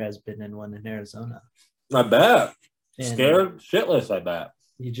sister has been in one in Arizona. I bet. And Scared shitless, I bet.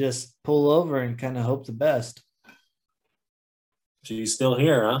 you just pull over and kind of hope the best. She's still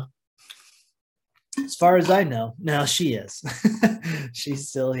here, huh? As far as I know, no, she is. She's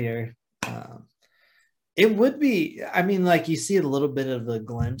still here. It would be, I mean, like you see a little bit of a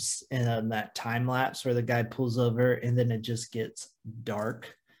glimpse in that time lapse where the guy pulls over and then it just gets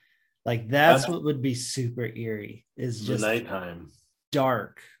dark. Like that's what would be super eerie is just nighttime.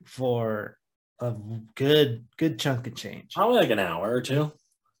 dark for a good chunk of change. Probably like an hour or two.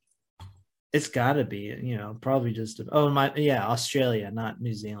 It's got to be, probably just Australia, not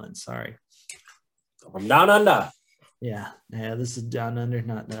New Zealand. Sorry. From down under. Yeah, this is down under,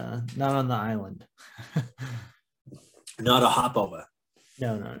 not on the island. Not a hop over.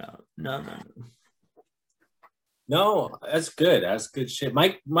 No. No, that's good. That's good shit.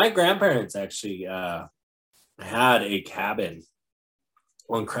 My grandparents actually had a cabin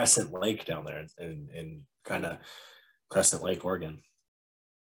on Crescent Lake down there in kind of Crescent Lake, Oregon.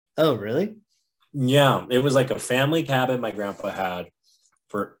 Oh, really? Yeah, it was like a family cabin my grandpa had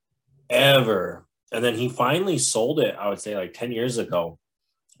forever. And then he finally sold it, I would say like 10 years ago.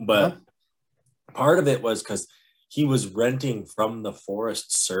 But part of it was because he was renting from the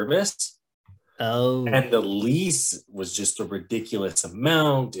Forest Service. Oh. And the lease was just a ridiculous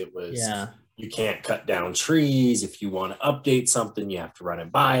amount. It was, you can't cut down trees. If you want to update something, you have to run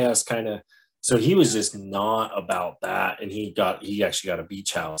it by us, kind of. So he was just not about that. And he actually got a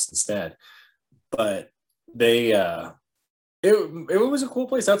beach house instead. But they, it was a cool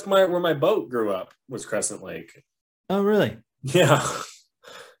place. That's where my boat grew up, was Crescent Lake. Oh, really? Yeah.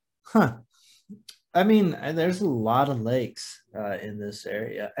 Huh. I mean, there's a lot of lakes in this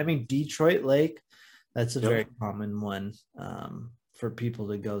area. I mean, Detroit Lake, that's a very common one for people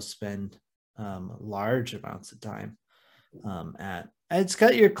to go spend large amounts of time at. It's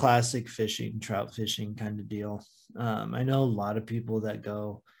got your classic fishing, trout fishing kind of deal. I know a lot of people that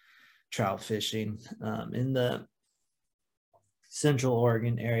go trout fishing in the Central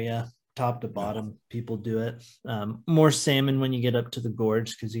Oregon area, top to bottom. People do it. More salmon when you get up to the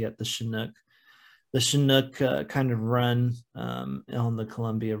gorge because you got the Chinook. The Chinook kind of run on the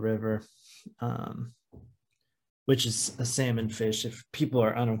Columbia River, which is a salmon fish if people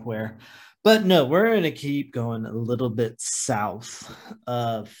are unaware. But no, we're going to keep going a little bit south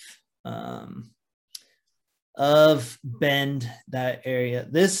of Bend, that area.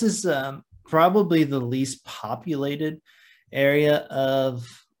 This is probably the least populated area of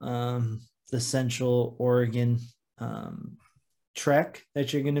the Central Oregon trek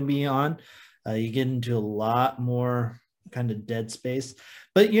that you're going to be on. You get into a lot more kind of dead space.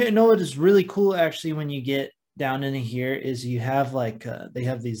 But you know what is really cool actually when you get down into here is you have like they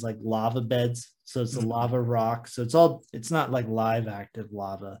have these like lava beds. So it's a lava rock. So it's not like live active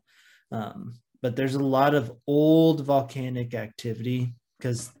lava. But there's a lot of old volcanic activity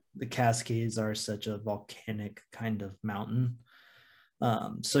because the Cascades are such a volcanic kind of mountain.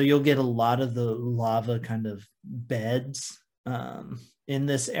 So you'll get a lot of the lava kind of beds in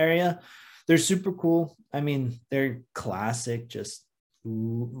this area. They're super cool. I mean, they're classic, just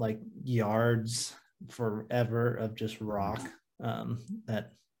like yards forever of just rock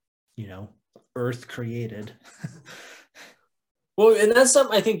that Earth created. Well, and that's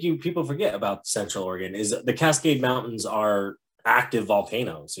something I think people forget about Central Oregon is the Cascade Mountains are active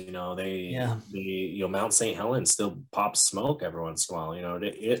volcanoes. Mount St. Helens still pops smoke every once in a while.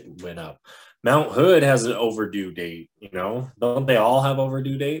 It went up. Mount Hood has an overdue date. Don't they all have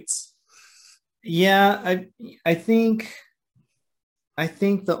overdue dates? Yeah, I think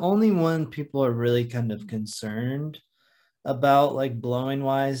the only one people are really kind of concerned about, like blowing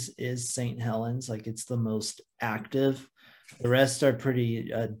wise, is St. Helens. Like it's the most active. The rest are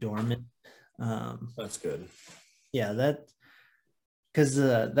pretty dormant. That's good. Yeah, because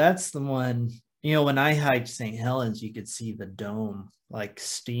that's the one. When I hiked St. Helens, you could see the dome like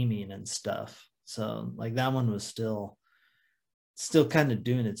steaming and stuff. So like that one was still kind of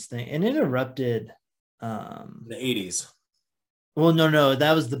doing its thing, and it erupted in the 80s. Well, no,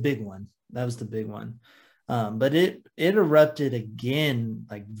 that was the big one. But it erupted again,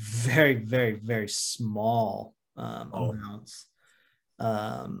 like very, very, very small amounts.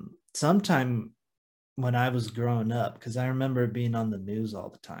 Sometime when I was growing up, because I remember being on the news all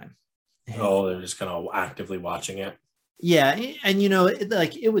the time. And, they're just kind of actively watching it. Yeah, and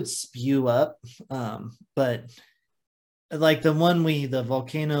it would spew up, but like the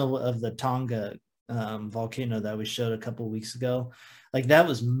volcano of the Tonga volcano that we showed a couple weeks ago, like that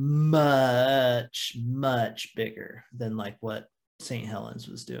was much, much bigger than like what St. Helens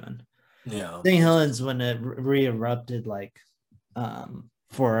was doing. Yeah, St. Helens, when it re-erupted, like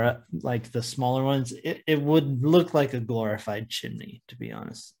for like the smaller ones, it would look like a glorified chimney, to be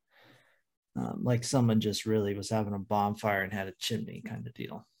honest. Like someone just really was having a bonfire and had a chimney kind of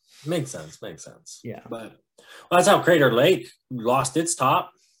deal. Makes sense. Yeah, but that's how Crater Lake lost its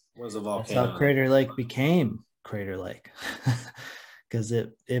top. Was a volcano. That's how Crater Lake became Crater Lake, because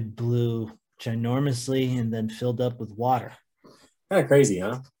it blew ginormously and then filled up with water. Kind of crazy,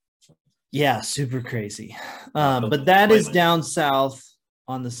 huh? Yeah, super crazy. But that is down south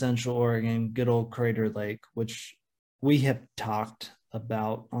on the Central Oregon, good old Crater Lake, which we have talked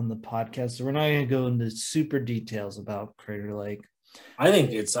about on the podcast. So we're not going to go into super details about Crater Lake. I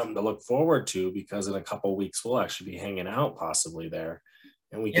think it's something to look forward to, because in a couple of weeks we'll actually be hanging out possibly there.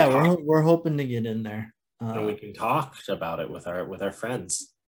 And we're hoping to get in there. And we can talk about it with our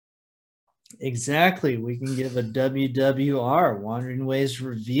friends. Exactly. We can give a WWR, Wandering Ways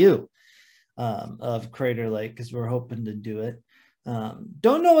review of Crater Lake, because we're hoping to do it.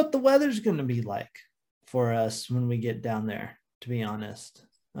 Don't know what the weather's going to be like for us when we get down there, to be honest.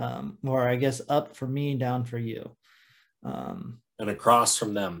 Or I guess up for me, down for you. And across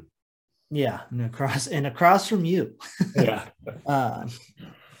from them. Yeah, and across from you. Yeah.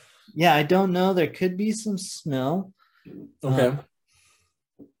 Yeah, I don't know. There could be some snow. Okay.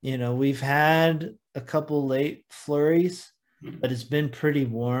 We've had a couple late flurries, but it's been pretty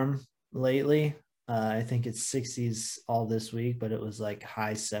warm lately. I think it's 60s all this week, but it was like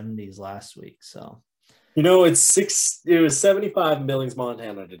high 70s last week. So, it was 75 in Billings,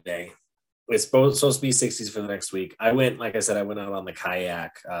 Montana today. It's supposed to be 60s for the next week. I went out on the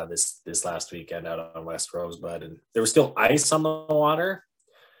kayak this last weekend out on West Rosebud, and there was still ice on the water.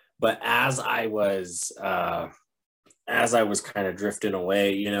 But as I was kind of drifting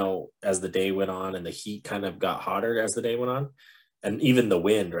away, as the day went on and the heat kind of got hotter as the day went on, and even the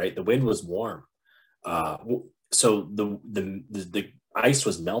wind, right? The wind was warm. So the ice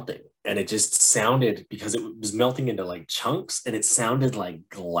was melting, and it just sounded, because it was melting into like chunks, and it sounded like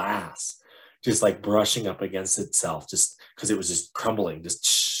glass just like brushing up against itself, just because it was just crumbling.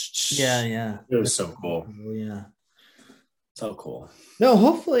 Yeah. It was so cool. Yeah. So cool. No,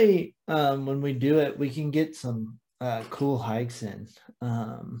 hopefully when we do it, we can get some cool hikes in.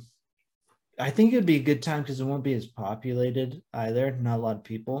 I think it'd be a good time because it won't be as populated either. Not a lot of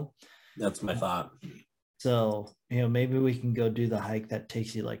people. That's my thought. So, maybe we can go do the hike that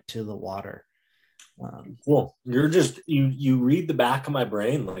takes you like to the water. Cool. You're just, you read the back of my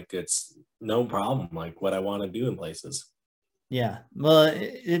brain like it's no problem, like what I want to do in places. Yeah. Well,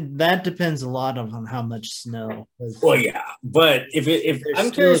 that depends a lot on how much snow. Well, yeah. But if I'm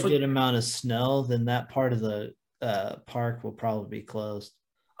curious, a good amount of snow, then that part of the park will probably be closed.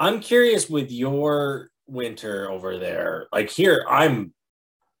 I'm curious with your winter over there. Like here,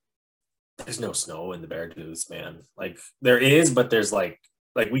 there's no snow in the Beartooth, man. Like there is, but there's like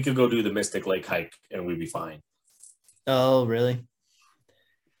we could go do the Mystic Lake hike and we'd be fine. Oh, really?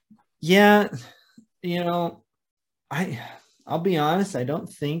 Yeah. I'll be honest, I don't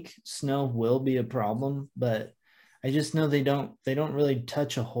think snow will be a problem, but I just know they don't really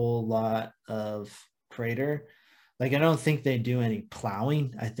touch a whole lot of crater. Like I don't think they do any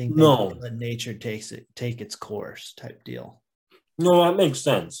plowing. I think they No, let nature take its course type deal. no, that makes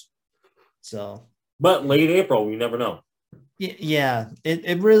sense. So But late April, you never know. yeah,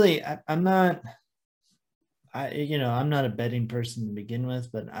 it really I'm not I'm not a betting person to begin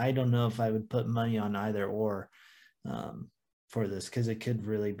with, but I don't know if I would put money on either or um, for this because it could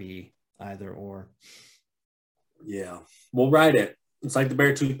really be either or. Yeah, we'll ride it. It's like the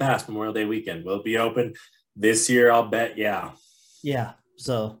Beartooth Pass Memorial Day weekend. Will it be open this year? I'll bet. Yeah. Yeah.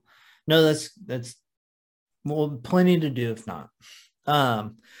 So no, that's well plenty to do if not.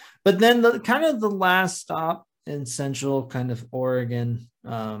 Um, but then the kind of the last stop in central kind of Oregon,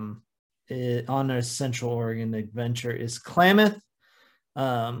 on our Central Oregon adventure is Klamath.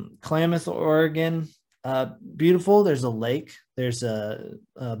 Klamath, Oregon. Beautiful. There's a lake. There's a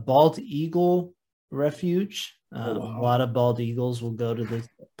bald eagle refuge. Oh, A wow. lot of bald eagles will go to this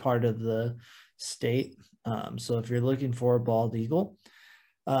part of the state. So if you're looking for a bald eagle,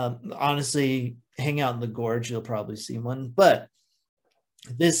 honestly, hang out in the gorge, you'll probably see one. But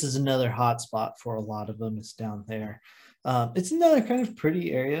this is another hot spot for a lot of them. It's down there. It's another kind of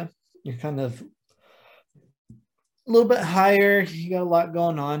pretty area. You're kind of a little bit higher. You got a lot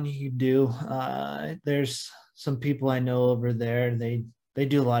going on. You do. There's some people I know over there. They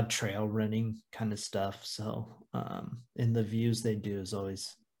do a lot of trail running kind of stuff. So, and the views they do is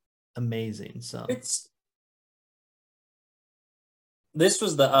always amazing. So It's this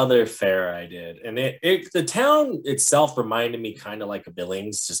was the other fair I did, and the town itself reminded me kind of like a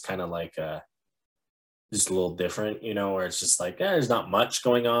Billings, just kind of like just a little different, where it's just like there's not much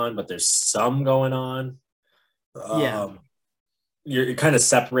going on, but there's some going on. yeah, Um, you're kind of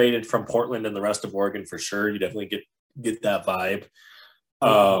separated from Portland and the rest of Oregon for sure. You definitely get that vibe.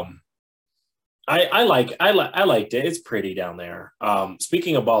 yeah. Um, I liked it. It's pretty down there.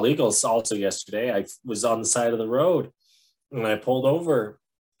 Speaking of bald eagles, also yesterday I was on the side of the road and I pulled over,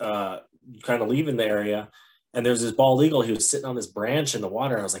 kind of leaving the area, and there's this bald eagle. He was sitting on this branch in the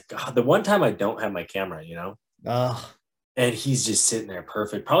water. I was like, God, the one time I don't have my camera, Oh, and he's just sitting there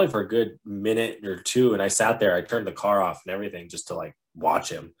perfect, probably for a good minute or two. And I sat there, I turned the car off and everything just to like watch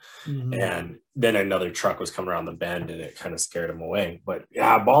him. mhm. And then another truck was coming around the bend and it kind of scared him away. But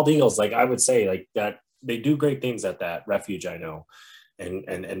yeah, bald eagles, like I would say, like that they do great things at that refuge, I know.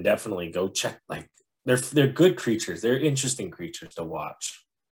 And definitely go check. Like they're good creatures. They're interesting creatures to watch.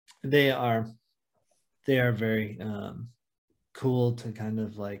 They are they are very cool to kind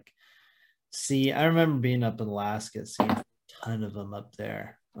of like see. I remember being up in Alaska, seeing a ton of them up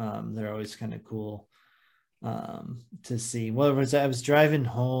there. They're always kind of cool to see. What was I was driving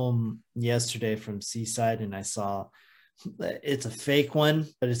home yesterday from Seaside and I saw it's a fake one,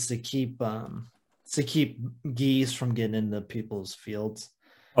 but it's to keep geese from getting into people's fields.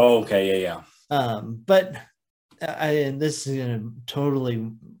 Oh, okay, yeah, But and this is gonna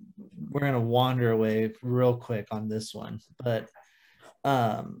totally we're gonna wander away real quick on this one, but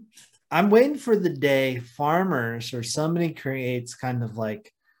um I'm waiting for the day farmers or somebody creates kind of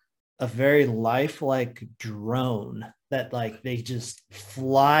like a very lifelike drone that like they just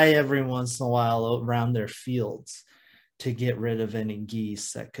fly every once in a while around their fields to get rid of any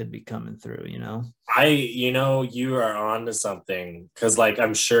geese that could be coming through, you know? you are on to something because, like,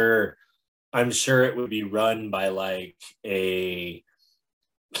 I'm sure it would be run by like a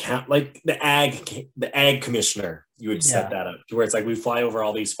like the ag commissioner. You would set Yeah. that up to where it's like we fly over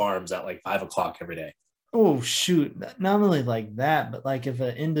all these farms at like 5 o'clock every day. Oh shoot, not only like that, but like if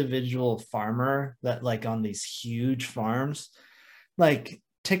an individual farmer that like on these huge farms, like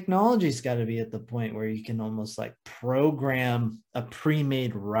technology's got to be at the point where you can almost like program a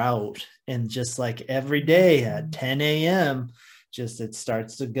pre-made route and just like every day at 10 a.m. just it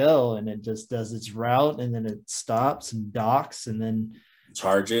starts to go and it just does its route and then it stops and docks and then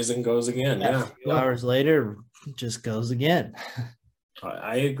Charges and goes again. a Yeah, few no, hours later just goes again.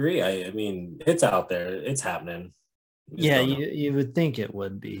 I agree. I mean, it's out there. It's happening. You just Yeah, don't know. you would think it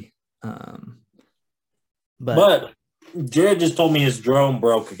would be. Um, but But Jared just told me his drone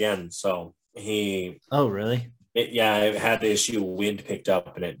broke again. So oh really? yeah, it had the issue. Wind picked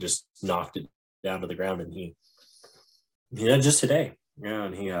up and it just knocked it down to the ground. And yeah, just today. Yeah,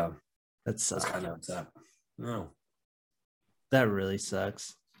 and he That was sucks. kind of upset. No, That really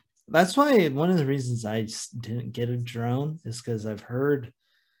sucks. That's why one of the reasons I just didn't get a drone is because I've heard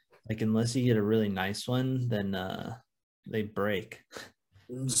like unless you get a really nice one, then they break.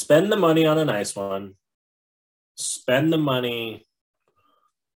 spend the money on a nice one. Spend the money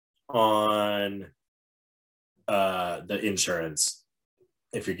on the insurance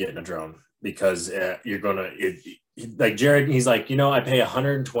if you're getting a drone because you're gonna like Jared. He's like, I pay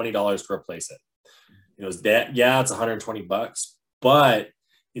 $120 to replace it. It was that, yeah, it's $120, but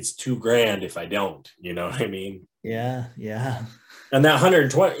it's $2,000 if I don't, you know what I mean? Yeah, yeah. And that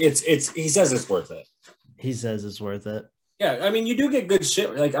 120, he says it's worth it. He says it's worth it. Yeah, I mean, you do get good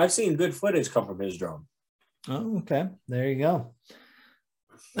shit. Like I've seen good footage come from his drone. Oh, okay. There you go.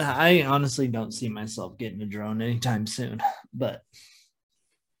 I honestly don't see myself getting a drone anytime soon, but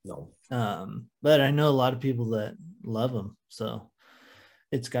no. But I know a lot of people that love them, so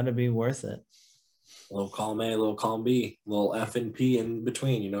it's got to be worth it. A little column A, a little column B, a little F and P in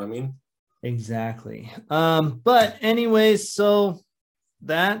between. You know what I mean? Exactly. But anyways, so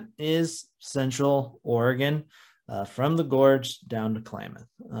that is Central Oregon, from the gorge down to Klamath.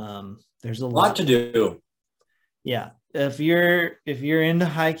 There's a lot to do. Yeah. If you're into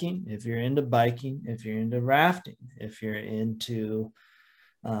hiking, if you're into biking, if you're into rafting, if you're into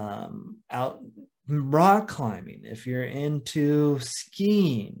out rock climbing, if you're into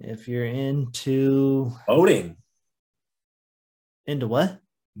skiing, if you're into boating. Into what?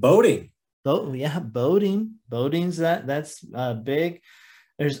 Boating. Oh yeah, boating. Boating's that's big.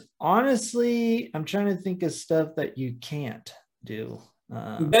 There's honestly, I'm trying to think of stuff that you can't do.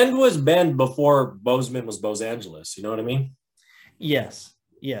 Bend was Bend before Bozeman was Bose Angeles. You know what I mean? Yes,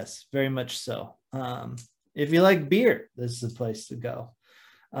 very much so. If you like beer, this is the place to go.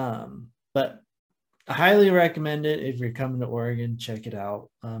 But I highly recommend it. If you're coming to Oregon, check it out.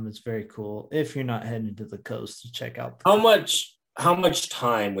 It's very cool. If you're not heading to the coast, to check out. How much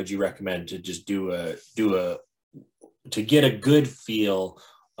time would you recommend to just to get a good feel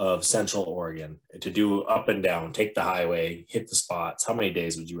of Central Oregon, to do up and down, take the highway, hit the spots? How many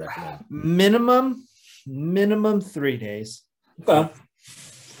days would you recommend? Minimum 3 days. Well,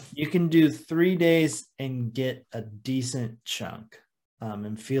 you can do 3 days and get a decent chunk,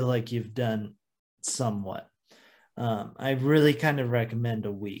 and feel like you've done somewhat. I really kind of recommend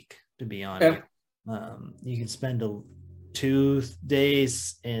a week, to be honest. Yeah. You can spend 2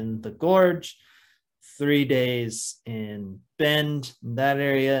 days in the gorge, 3 days in Bend, in that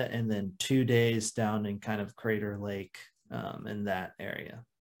area, and then 2 days down in kind of Crater Lake, in that area.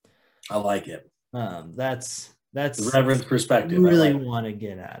 I like it. That's the Reverend's perspective. Really want to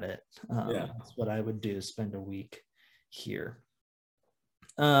get at it. Yeah. That's what I would do, spend a week here.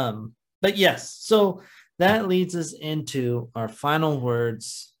 But yes, so that leads us into our final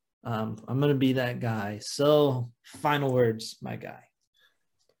words. I'm going to be that guy. So final words, my guy.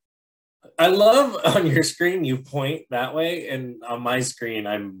 I love on your screen, you point that way, and on my screen,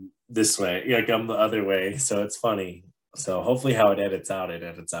 I'm this way. Like I'm the other way. So it's funny. So hopefully how it edits out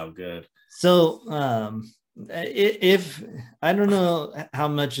good. So, if I don't know how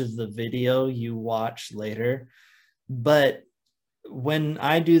much of the video you watch later, but when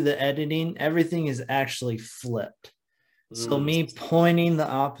I do the editing, everything is actually flipped. So me pointing the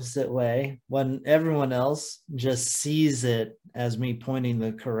opposite way when everyone else just sees it as me pointing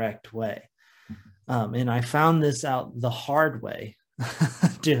the correct way. And I found this out the hard way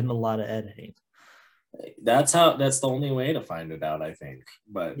doing a lot of editing. That's the only way to find it out, I think.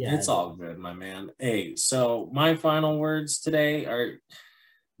 But yeah, it's all good, my man. Hey, so my final words today are: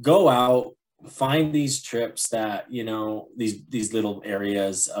 go out, find these trips that, you know, these little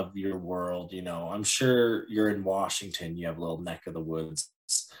areas of your world. You know, I'm sure you're in Washington, you have a little neck of the woods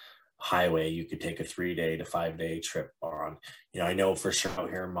highway you could take a 3-day to 5-day trip on. You know, I know for sure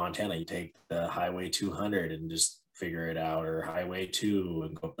out here in Montana, you take the Highway 200 and just figure it out, or Highway 2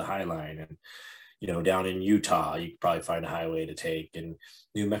 and go up the High Line. And you know, down in Utah, you could probably find a highway to take. In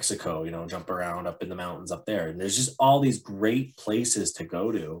New Mexico, you know, jump around up in the mountains up there. And there's just all these great places to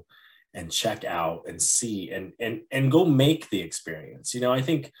go to and check out and see and go make the experience. You know, I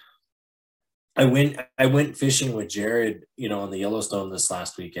think I went fishing with Jared, you know, on the Yellowstone this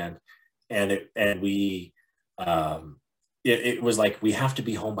last weekend, and it was like, we have to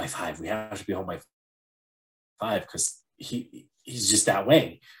be home by 5. We have to be home by 5 because he's just that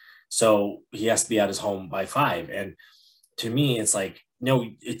way. So he has to be at his home by 5. And to me, it's like, no,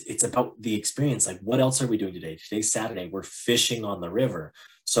 it's about the experience. Like, what else are we doing today? Today's Saturday. We're fishing on the river.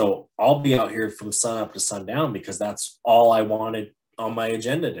 So I'll be out here from sun up to sundown because that's all I wanted on my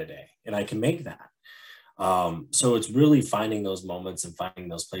agenda today. And I can make that. So it's really finding those moments and finding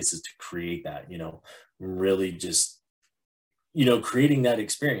those places to create that, you know, really just, you know, creating that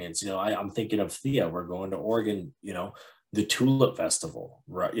experience. You know, I'm thinking of Thea. We're going to Oregon, you know, the Tulip Festival,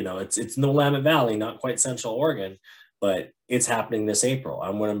 right? You know, it's in the Willamette Valley, not quite Central Oregon, but it's happening this April.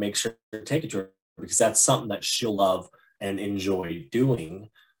 I'm going to make sure to take it to her because that's something that she'll love and enjoy doing,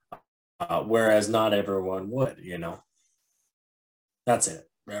 whereas not everyone would, you know. That's it.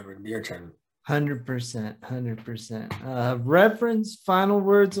 Reverend, your turn. 100%, 100%. Reverend's final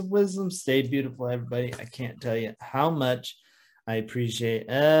words of wisdom. Stay beautiful, everybody. I can't tell you how much I appreciate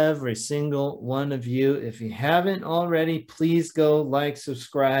every single one of you. If you haven't already, please go like,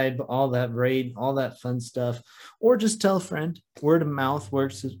 subscribe, all that, rate, all that fun stuff, or just tell a friend. Word of mouth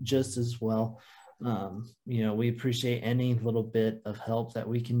works just as well. We appreciate any little bit of help that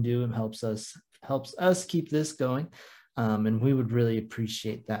we can do, and helps us keep this going. And we would really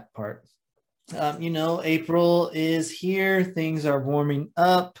appreciate that part. April is here. Things are warming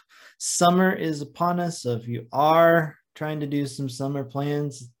up. Summer is upon us. So if you are trying to do some summer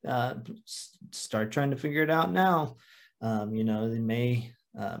plans, start trying to figure it out now. They may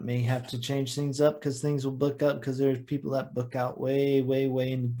have to change things up because things will book up, because there's people that book out way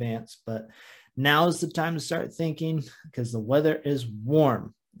in advance. But now is the time to start thinking, because the weather is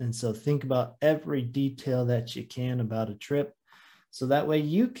warm. And so think about every detail that you can about a trip, so that way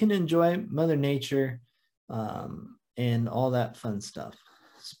you can enjoy Mother Nature and all that fun stuff.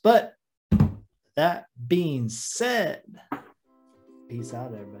 But that being said, peace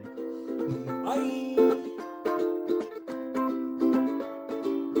out, everybody. Bye.